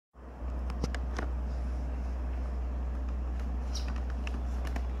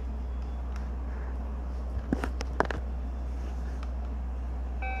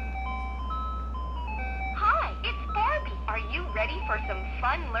for some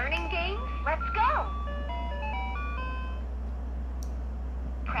fun learning games? Let's go!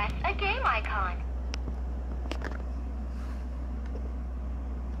 Press a game icon.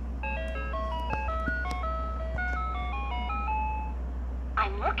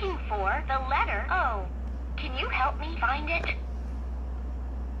 I'm looking for the letter O. Can you help me find it?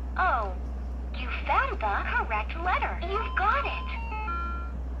 O. You found the correct letter. You've got it.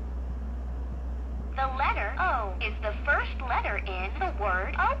 The letter O is the first letter in the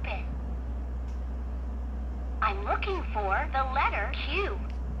word open. I'm looking for the letter Q.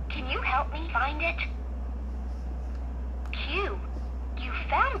 Can you help me find it? Q. You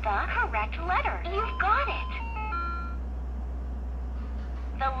found the correct letter. You've got it.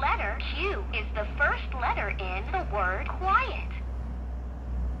 The letter Q is the first letter in the word quiet.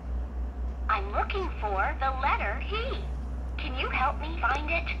 I'm looking for the letter P. Can you help me find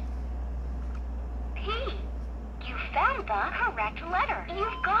it? P. You found the correct letter.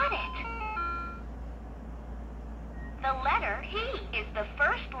 You've got it. The letter P is the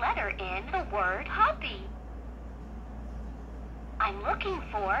first letter in the word puppy. I'm looking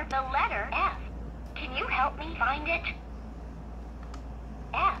for the letter F. Can you help me find it?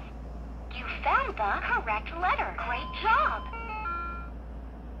 F. You found the correct letter. Great job!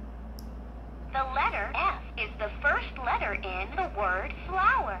 The letter F is the first letter in the word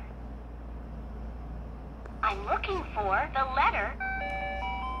flower. I'm looking for the letter.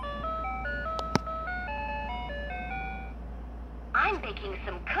 I'm baking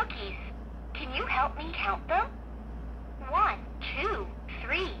some cookies. Can you help me count them? 1, 2,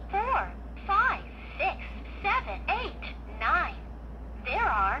 3, 4, 5, 6, 7, 8, 9. There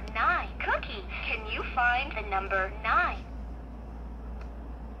are 9 cookies. Can you find the number 9?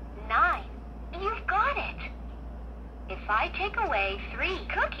 9. You've got it. If I take away 3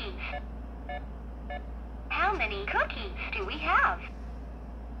 cookies, how many cookies do we have?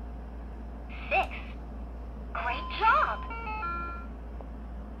 6. Great job.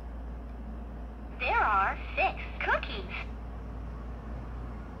 There are 6 cookies.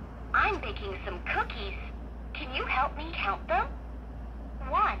 I'm baking some cookies. Can you help me count them?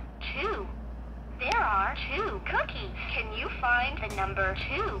 1, 2. There are 2 cookies. Can you find the number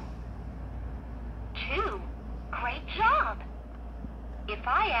 2? 2. Great job. If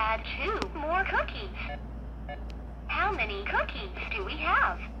I add 2 more cookies, how many cookies do we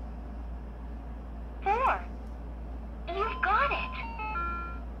have? 4. You've got it.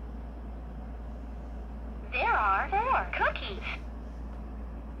 There are 4 cookies.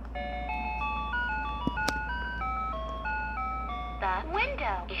 The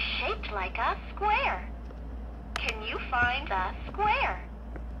window is shaped like a square. Can you find the square?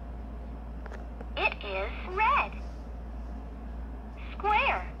 It is red.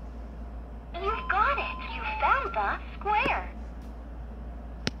 Square. You've got it. You found the square.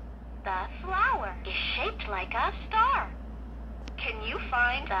 The flower is shaped like a star. Can you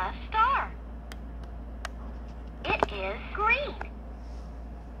find the star? It is green.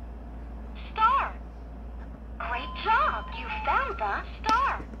 Star. Great job. You found the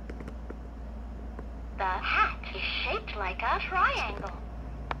star. The hat is shaped like a triangle.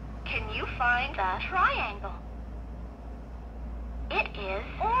 Can you find the triangle? It is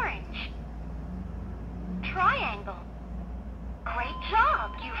orange. Triangle. Great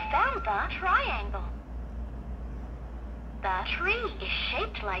job. You found the triangle. The tree is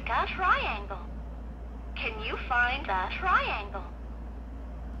shaped like a triangle. Can you find the triangle?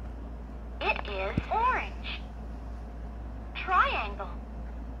 It is orange. Triangle.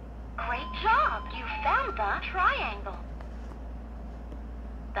 Great job. You found the triangle.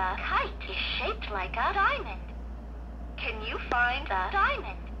 The kite is shaped like a diamond. Can you find the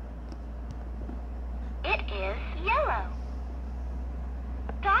diamond? It is yellow.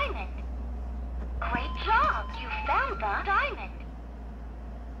 Diamond. Great job. You found the diamond.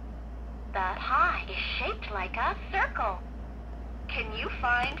 The pie is shaped like a circle. Can you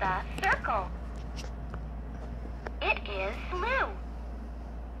find the circle? It is blue.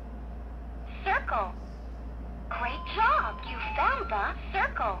 Circle. Great job. You found the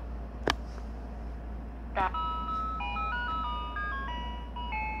circle.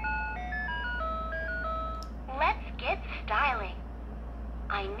 Let's get styling.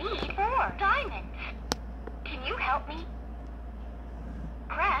 I need 4 diamonds. Can you help me?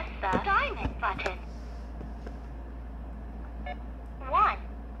 Press the diamond button. 1,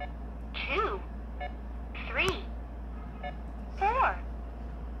 2, 3, 4.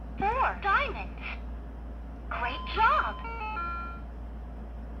 4 diamonds. Great job.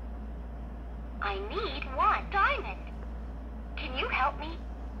 I need 1 diamond. Can you help me?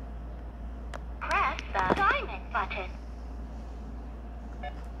 Press the diamond button.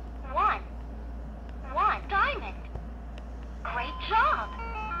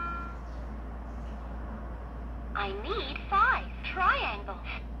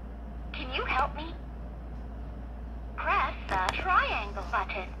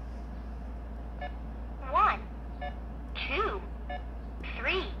 button. 1, 2,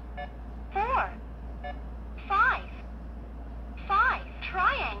 3, 4, 5. 5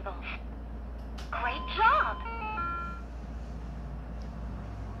 triangles. Great job!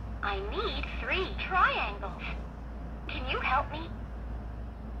 I need 3 triangles. Can you help me?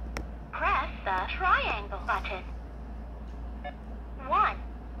 Press the triangle button. 1,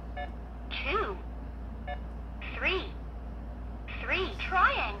 2, 3. 3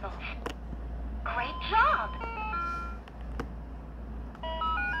 triangles. Great job!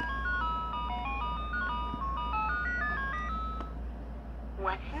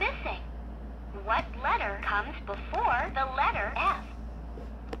 What's missing? What letter comes before the letter F?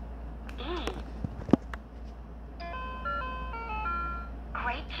 E.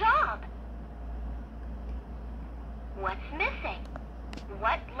 Great job! What's missing?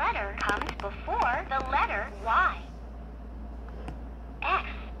 What letter comes before the letter Y? X.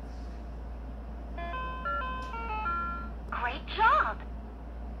 Great job!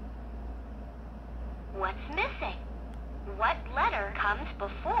 What's missing? What letter comes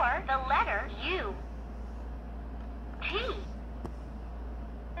before the letter U? T.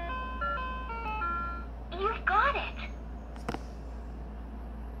 You've got it!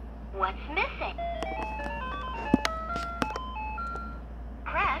 What's missing?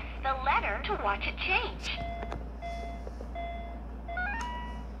 Press the letter to watch it change.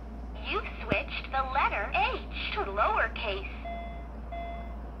 You've switched the letter H to lowercase.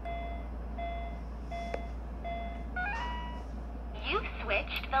 You've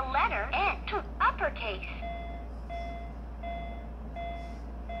switched the letter N to uppercase.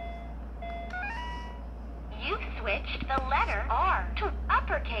 You've switched the letter R to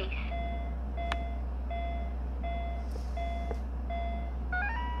uppercase.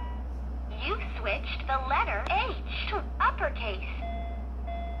 You've switched the letter H to uppercase.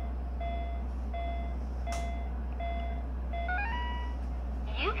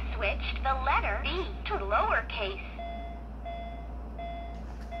 You've switched the letter B to lowercase.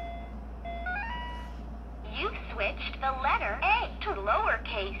 You've switched the letter A to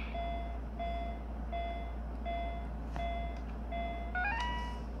lowercase.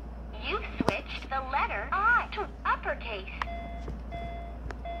 You've switched the letter I to uppercase.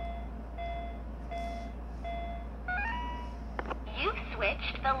 You've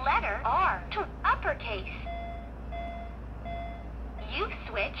switched the letter R to uppercase. You've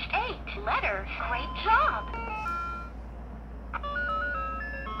switched 8 letters. Great job!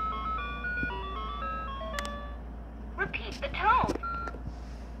 Repeat the tone.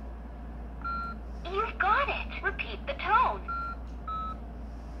 You've got it. Repeat the tone.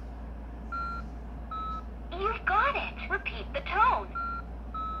 You've got it. Repeat the tone.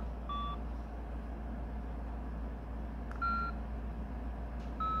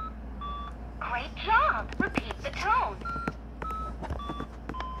 Great job. Repeat the tone.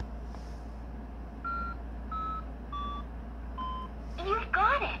 You've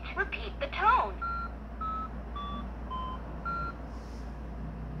got it. Repeat the tone.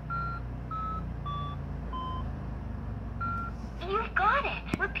 You've got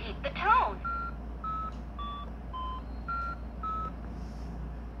it. Repeat the tone.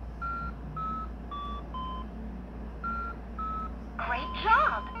 Great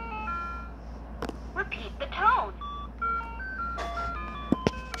job. Repeat the tone.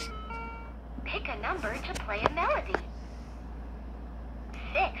 Pick a number to play a melody.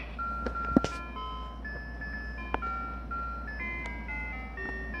 6.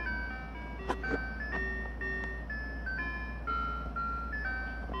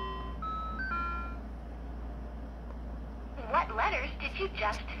 What letters did you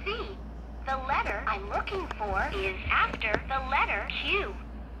just see? The letter I'm looking for is after the letter Q.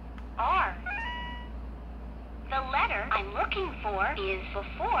 R. The letter I'm looking for is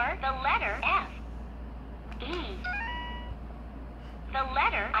before the letter F. E. The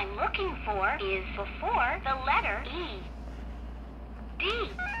letter I'm looking for is before the letter E.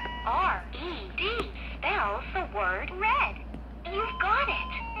 D. R. E. D spells the word red. You've got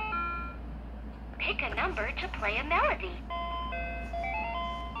it. Pick a number to play a melody.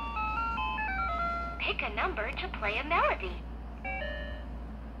 Pick a number to play a melody.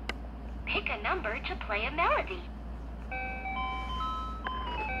 Pick a number to play a melody.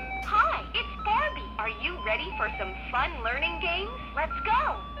 Hi, it's Barbie. Are you ready for some fun learning games? Let's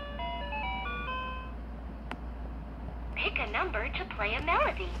go. Pick a number to play a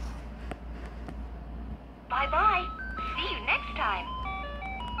melody. Bye-bye. See you next time.